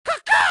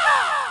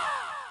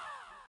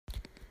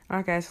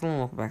Alright guys, hello and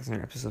welcome back to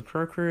another episode of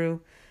Crow Crew.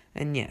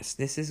 And yes,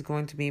 this is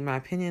going to be my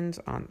opinions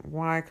on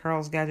why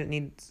Carl's gadget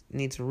needs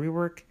a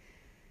rework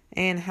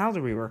and how to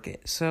rework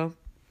it. So,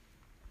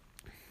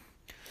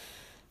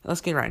 let's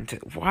get right into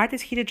it. Why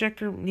does Heat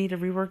Ejector need a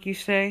rework, you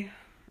say?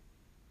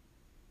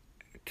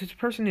 To the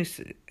person who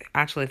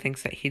actually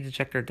thinks that Heat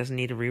Ejector doesn't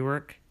need a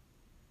rework,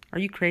 are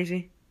you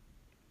crazy?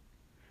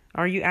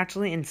 Are you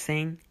actually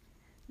insane?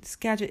 This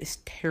gadget is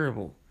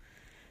terrible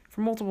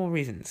for multiple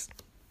reasons.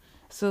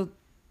 So,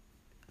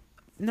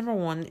 number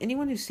one,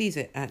 anyone who sees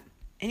it at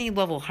any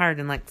level higher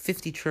than like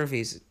 50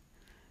 trophies,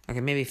 okay,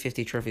 maybe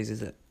 50 trophies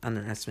is an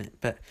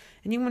underestimate, but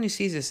anyone who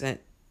sees this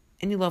at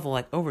any level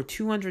like over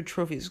 200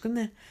 trophies is going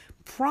to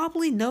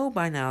probably know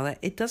by now that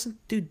it doesn't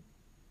do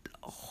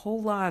a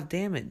whole lot of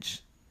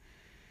damage.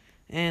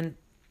 And,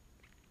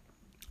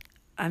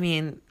 I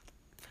mean,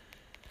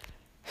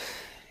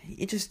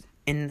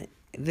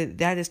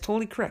 that is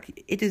totally correct.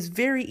 It is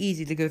very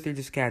easy to go through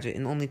this gadget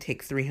and only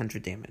take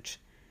 300 damage.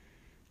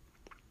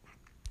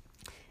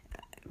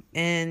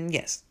 And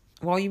yes,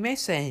 while you may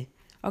say,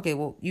 okay,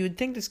 well, you would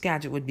think this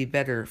gadget would be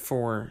better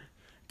for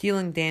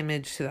dealing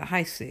damage to the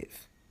high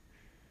save.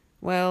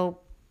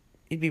 Well,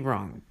 you'd be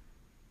wrong.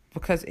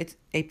 Because it's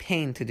a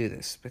pain to do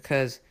this.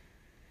 Because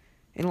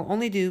it'll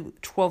only do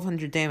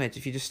 1200 damage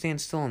if you just stand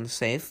still in the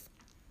safe.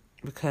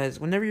 Because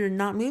whenever you're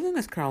not moving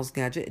this Carl's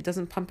gadget, it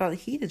doesn't pump out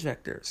heat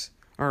ejectors.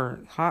 Or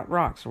hot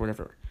rocks or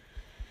whatever.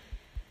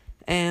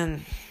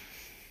 And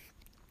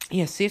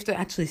yes, so you have to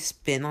actually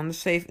spin on the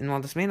safe, and while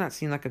this may not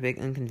seem like a big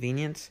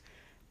inconvenience,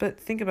 but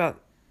think about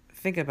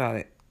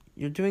it.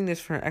 You're doing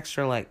this for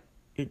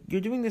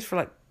you're doing this for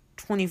like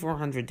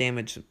 2400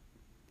 damage,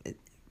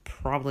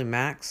 probably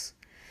max.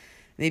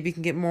 Maybe you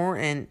can get more,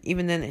 and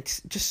even then,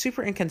 it's just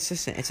super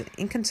inconsistent. It's an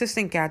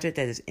inconsistent gadget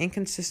that is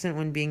inconsistent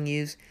when being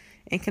used,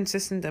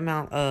 inconsistent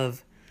amount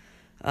of,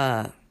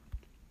 the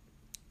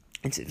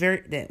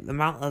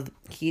amount of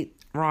heat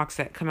rocks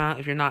that come out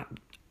if you're not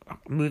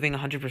moving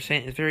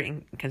 100% is very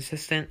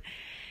inconsistent.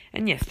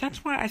 And yes,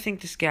 that's why I think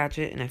this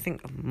gadget, and I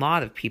think a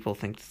lot of people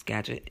think this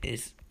gadget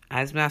is,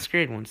 as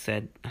Masquerade once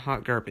said,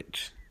 hot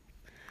garbage.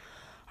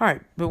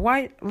 Alright, but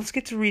let's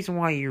get to the reason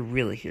why you're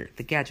really here,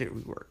 the gadget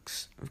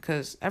reworks.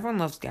 Because everyone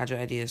loves gadget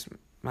ideas.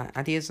 My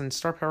ideas on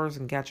star powers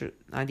and gadget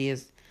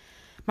ideas,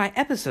 my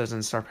episodes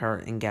on star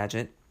power and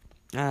gadget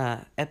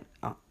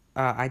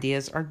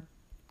ideas are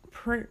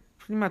pretty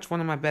much one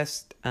of my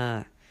best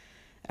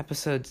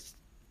episode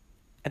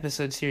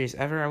series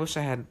ever. I wish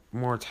I had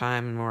more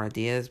time and more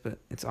ideas, but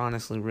these are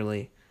honestly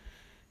really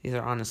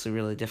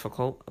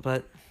difficult.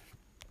 But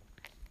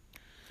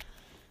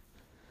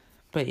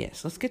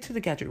yes, let's get to the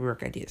gadget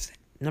rework ideas.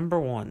 Number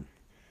one,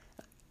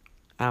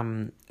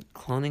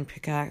 cloning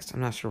pickaxe.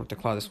 I'm not sure what to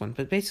call this one,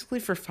 but basically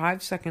for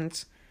 5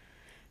 seconds,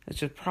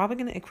 it's probably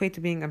going to equate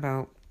to being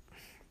about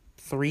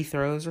 3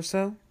 throws or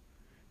so.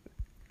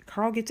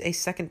 Carl gets a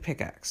second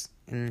pickaxe,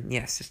 and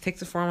yes, this takes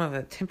the form of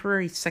a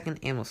temporary second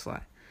ammo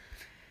slot.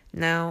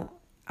 Now,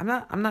 I'm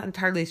not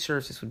entirely sure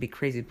if this would be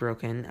crazy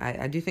broken.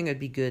 I do think it'd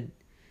be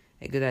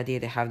a good idea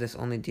to have this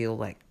only deal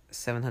like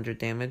 700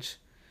 damage.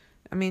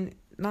 I mean,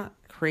 not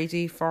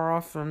crazy far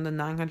off from the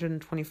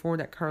 924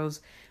 that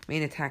Carl's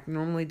main attack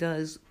normally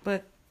does,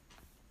 but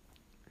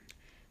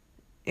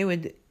it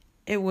would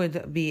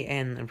be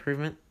an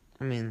improvement.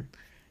 I mean,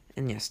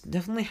 and yes,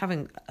 definitely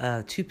having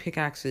 2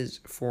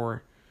 pickaxes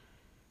for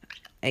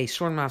a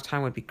short amount of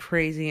time would be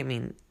crazy. I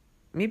mean,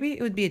 maybe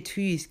it would be a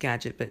 2-use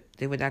gadget, but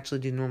they would actually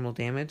do normal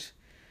damage.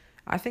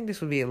 I think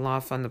this would be a lot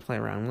of fun to play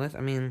around with.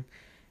 I mean,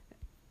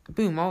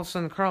 boom, all of a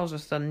sudden Carl's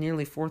just done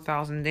nearly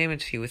 4,000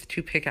 damage to you with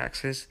 2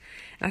 pickaxes.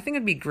 And I think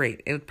it'd be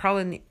great. It would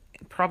probably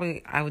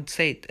I would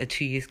say a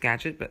 2-use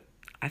gadget, but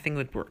I think it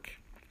would work.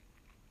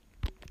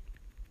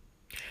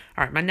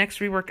 Alright, my next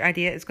rework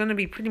idea is going to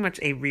be pretty much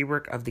a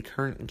rework of the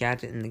current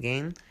gadget in the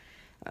game.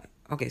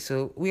 Okay,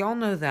 so we all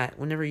know that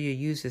whenever you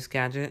use this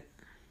gadget,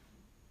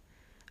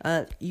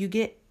 you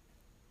get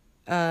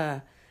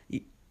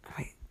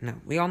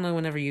we all know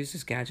whenever you use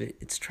this gadget,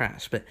 it's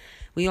trash. But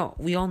we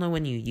all know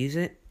when you use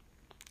it,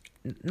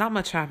 not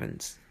much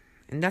happens.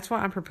 And that's why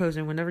I'm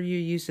proposing whenever you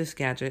use this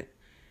gadget,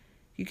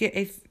 you get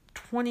a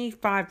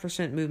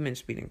 25% movement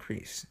speed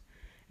increase.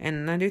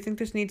 And I do think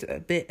this needs a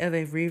bit of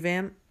a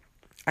revamp.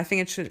 I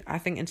think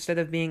instead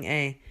of being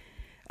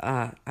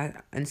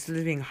instead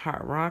of being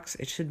hot rocks,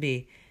 it should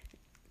be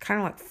kind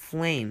of like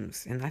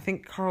flames. And I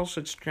think Carl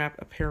should strap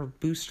a pair of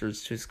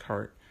boosters to his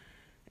cart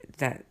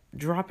that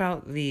drop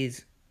out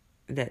these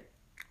that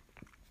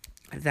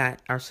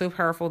are so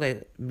powerful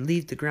they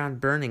leave the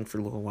ground burning for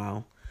a little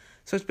while.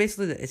 So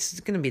it's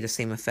going to be the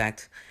same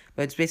effect,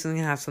 but it's basically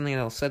going to have something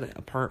that'll set it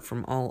apart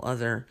from all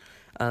other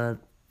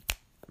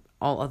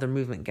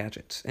movement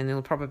gadgets, and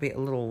it'll probably be a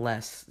little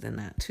less than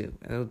that too.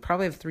 It'll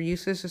probably have 3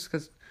 uses, just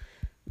because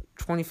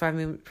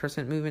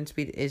 25% movement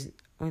speed is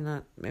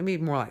maybe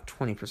more like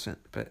 20%,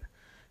 but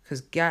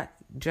because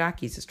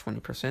Jackie's is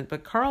 20%,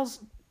 but Carl's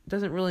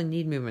doesn't really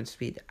need movement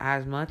speed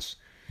as much.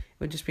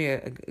 It would just be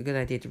a good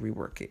idea to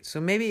rework it.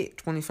 So maybe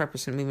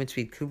 25% movement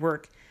speed could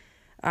work.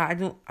 I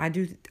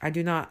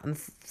do not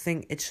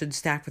think it should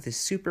stack with his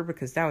super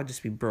because that would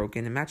just be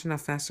broken. Imagine how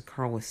fast a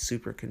Carl with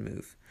super can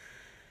move.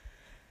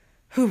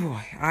 Oh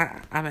boy,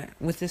 I mean,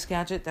 with this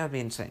gadget, that would be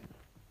insane.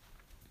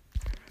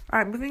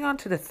 Alright, moving on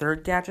to the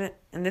third gadget,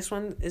 and this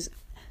one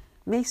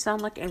may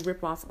sound like a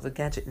ripoff of a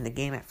gadget in the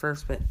game at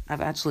first, but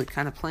I've actually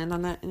kind of planned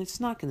on that, and it's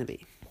not going to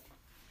be.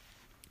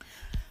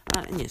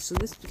 So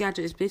this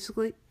gadget is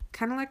basically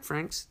kind of like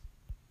Frank's.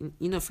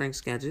 You know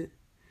Frank's gadget.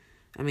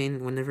 I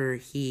mean, whenever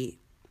he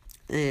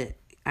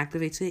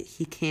activates it,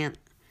 he can't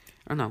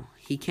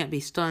be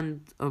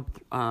stunned,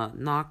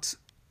 knocked,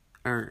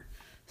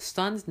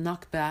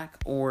 back,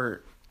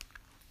 or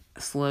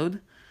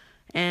slowed.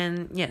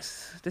 And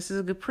yes, this is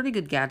a pretty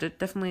good gadget,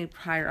 definitely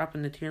higher up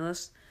in the tier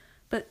list,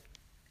 but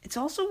it's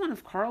also one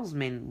of Carl's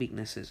main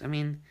weaknesses. I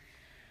mean,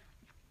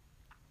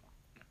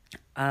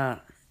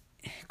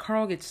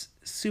 Carl gets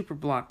super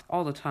blocked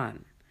all the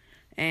time,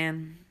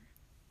 and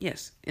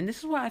yes, and this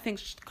is why I think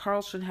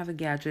Carl should have a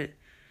gadget.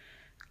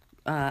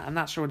 I'm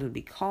not sure what it would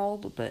be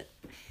called, but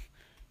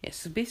yes,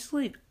 so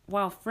basically,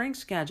 while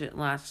Frank's gadget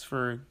lasts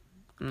for,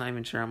 I'm not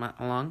even sure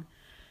how long,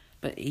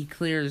 but he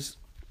clears,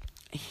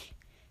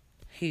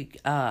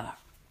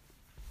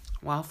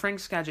 while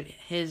Frank's gadget,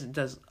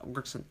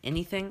 works on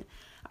anything,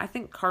 I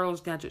think Carl's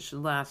gadget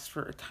should last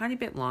for a tiny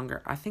bit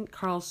longer. I think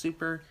Carl's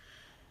super,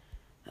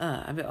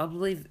 I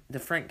believe the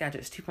Frank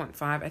gadget is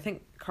 2.5. I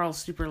think Carl's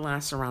super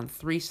lasts around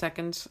 3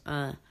 seconds.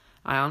 I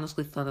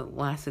honestly thought it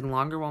lasted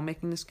longer while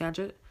making this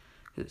gadget.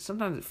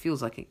 Sometimes it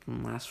feels like it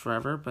can last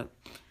forever, but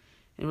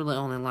it really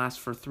only lasts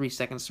for 3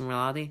 seconds in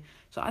reality.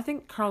 So I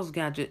think Carl's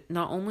gadget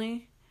not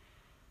only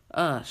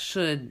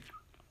should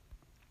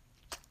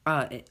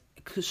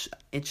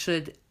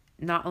should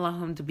not allow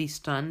him to be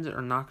stunned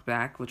or knocked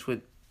back, which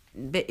would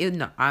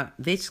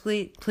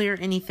basically clear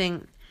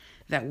anything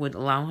that would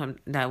allow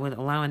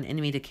an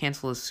enemy to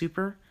cancel his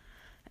super,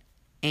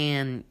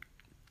 and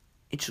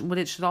what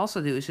it should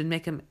also do is should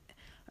make him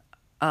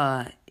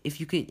if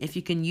you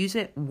can use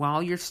it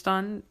while you're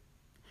stunned,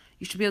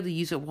 you should be able to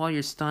use it while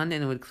you're stunned,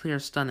 and it would clear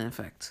stun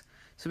effects.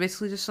 So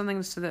basically, just something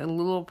to set it a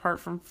little apart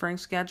from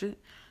Frank's gadget.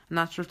 I'm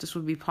not sure if this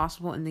would be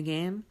possible in the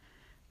game,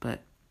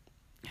 but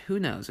who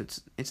knows?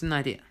 It's an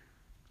idea.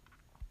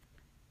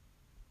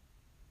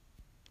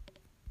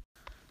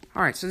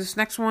 Alright, so this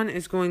next one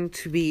is going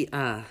to be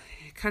kind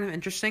of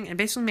interesting. It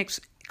basically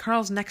makes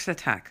Carl's next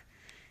attack.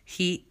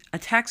 He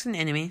attacks an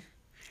enemy,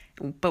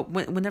 but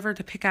whenever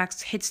the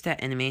pickaxe hits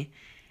that enemy,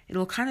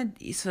 it'll kind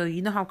of, so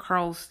you know how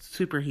Carl's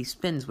super, he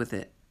spins with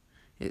it.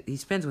 He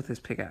spins with his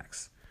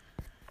pickaxe.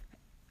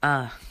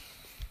 So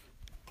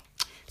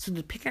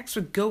the pickaxe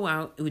would go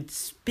out, it would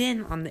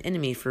spin on the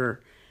enemy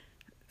for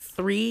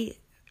three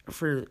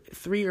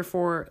or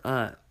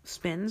four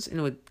spins, and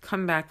it would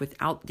come back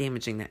without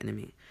damaging that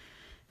enemy.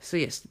 So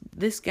yes,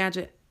 this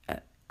gadget,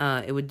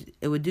 it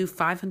would do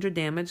 500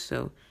 damage,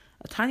 so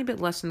a tiny bit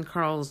less than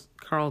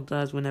Carl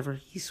does whenever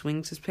he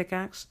swings his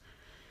pickaxe.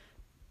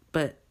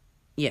 But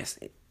yes,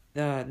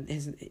 but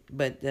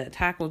the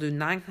attack will do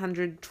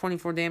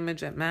 924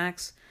 damage at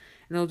max,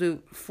 and it'll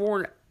do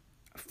four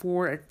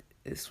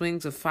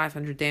swings of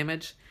 500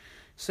 damage.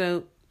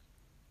 So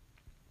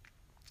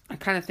I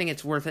kind of think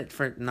it's worth it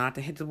for it not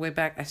to hit the way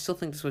back. I still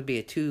think this would be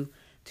a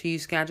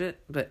two-use gadget,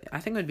 but I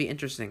think it would be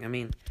interesting. I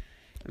mean,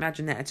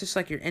 imagine that. It's just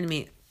like your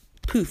enemy,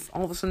 poof,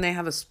 all of a sudden they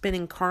have a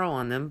spinning Carl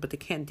on them, but they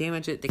can't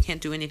damage it, they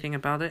can't do anything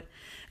about it.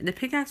 And the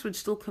pickaxe would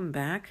still come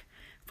back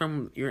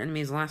from your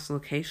enemy's last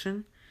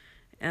location.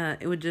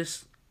 It would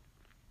just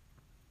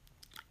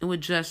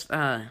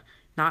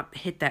not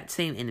hit that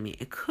same enemy.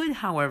 It could,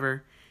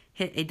 however,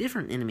 hit a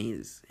different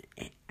enemies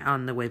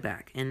on the way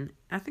back. And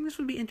I think this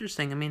would be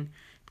interesting. I mean,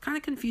 it's kind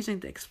of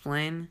confusing to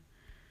explain,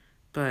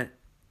 but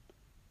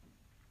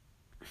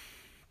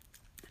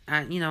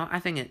I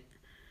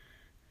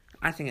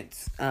think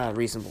it's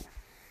reasonable.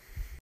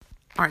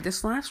 Alright,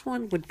 this last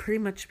one would pretty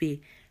much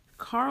be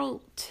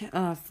Carl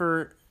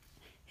for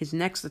his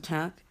next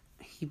attack.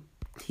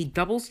 He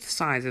doubles the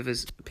size of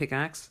his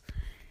pickaxe,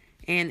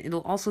 and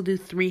it'll also do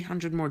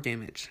 300 more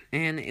damage.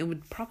 And it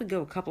would probably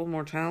go a couple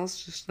more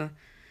tiles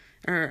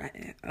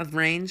of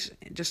range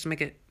just to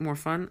make it more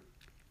fun.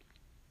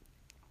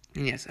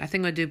 And yes, I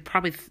think it would do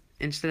probably,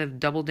 instead of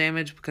double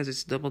damage because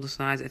it's double the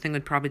size, I think it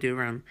would probably do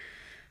around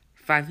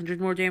 500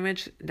 more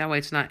damage. That way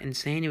it's not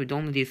insane. It would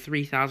only do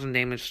 3,000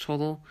 damage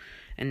total,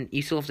 and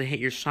you still have to hit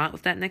your shot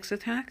with that next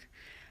attack.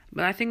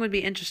 But I think it would be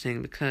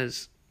interesting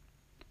because,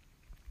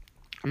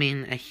 I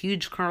mean, a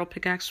huge Carl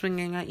pickaxe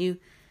swinging at you,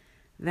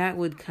 that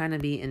would kind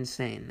of be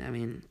insane. I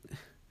mean,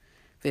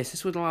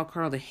 this would allow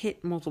Carl to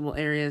hit multiple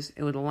areas.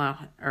 It would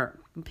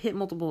hit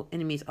multiple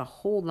enemies a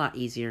whole lot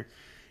easier.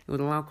 It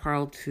would allow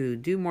Carl to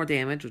do more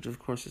damage, which of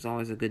course is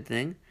always a good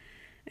thing.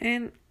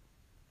 And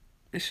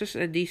it's just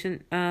a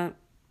decent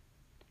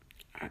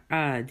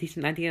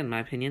idea in my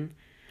opinion.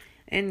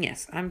 And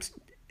yes,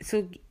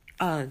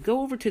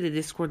 go over to the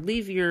Discord,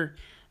 leave your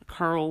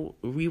Carl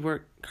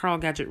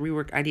gadget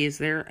rework ideas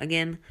there.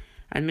 Again,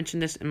 I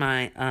mentioned this in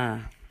my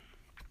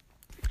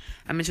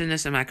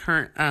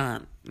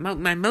current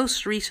my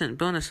most recent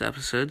bonus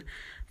episode.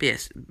 But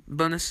yes,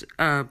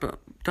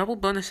 double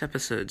bonus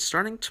episode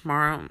starting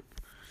tomorrow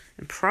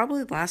and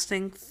probably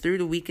lasting through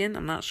the weekend.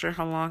 I'm not sure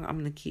how long I'm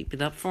going to keep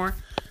it up for,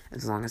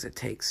 as long as it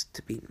takes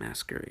to beat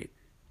Masquerade.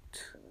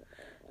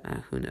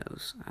 Who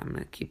knows? I'm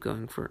going to keep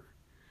going for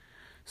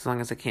as long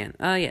as I can.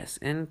 Yes,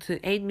 and to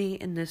aid me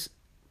in this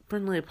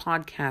friendly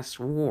podcast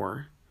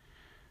war,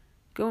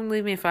 go and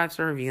leave me a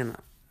 5-star review on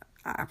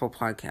Apple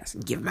Podcasts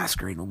and give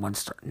Masquerade a 1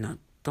 star. No,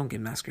 don't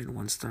give Masquerade a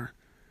 1 star.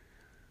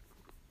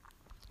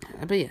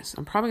 But yes,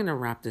 I'm probably going to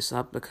wrap this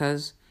up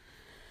because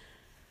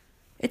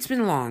it's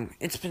been long.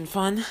 It's been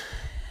fun.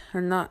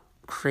 Or not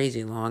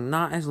crazy long.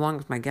 Not as long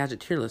as my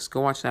gadget tier list.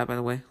 Go watch that, by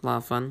the way. A lot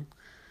of fun.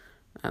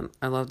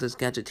 I love this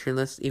gadget tier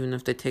list, even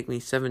if they take me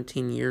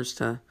 17 years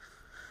to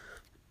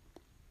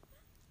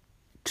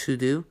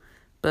do.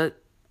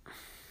 But,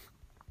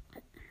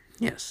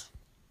 yes.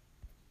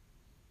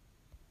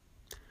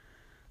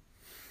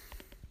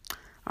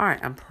 Alright,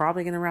 I'm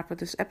probably going to wrap up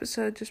this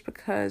episode just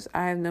because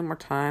I have no more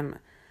time.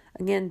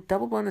 Again,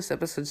 double bonus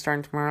episode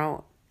starting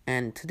tomorrow.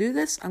 And to do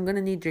this, I'm going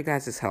to need your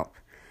guys' help.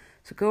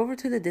 So go over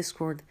to the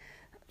Discord.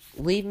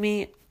 Leave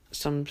me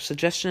some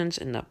suggestions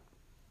in the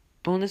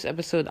bonus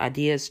episode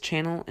ideas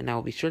channel. And I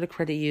will be sure to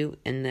credit you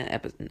in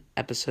the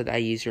episode I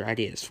use your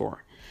ideas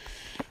for.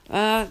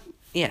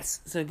 Yes.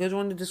 So go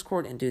join the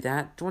Discord and do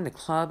that. Join the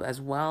club as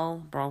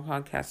well. Brawl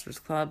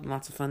Podcasters Club.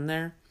 Lots of fun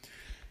there.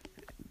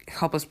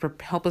 Help us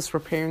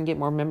prepare and get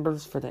more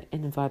members for the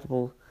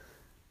inevitable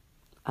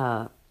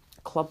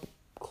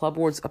Club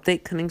Wars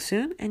update coming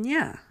soon. And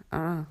yeah,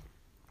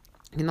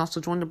 you can also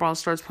join the Brawl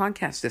Stars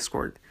podcast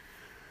Discord.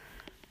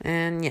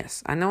 And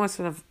yes, I know I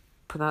should have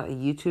put out a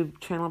YouTube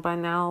channel by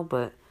now,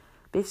 but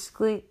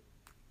basically,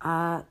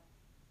 I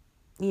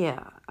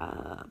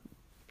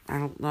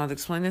don't know how to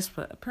explain this,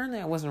 but apparently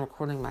I wasn't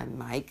recording my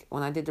mic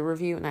when I did the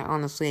review, and I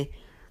honestly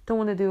don't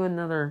want to do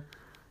another,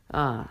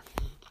 I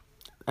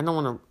don't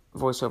want to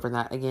voice over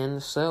that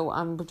again, so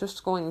I'm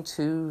just going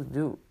to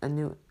do a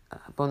new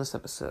bonus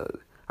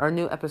episode. Or a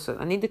new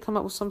episode. I need to come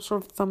up with some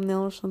sort of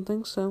thumbnail or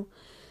something, so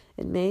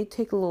it may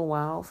take a little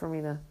while for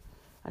me to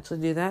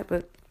actually do that,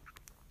 but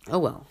oh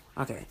well.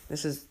 Okay,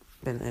 this has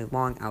been a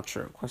long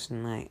outro.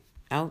 Question night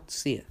out.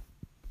 See ya.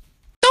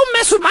 Don't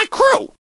mess with my crew!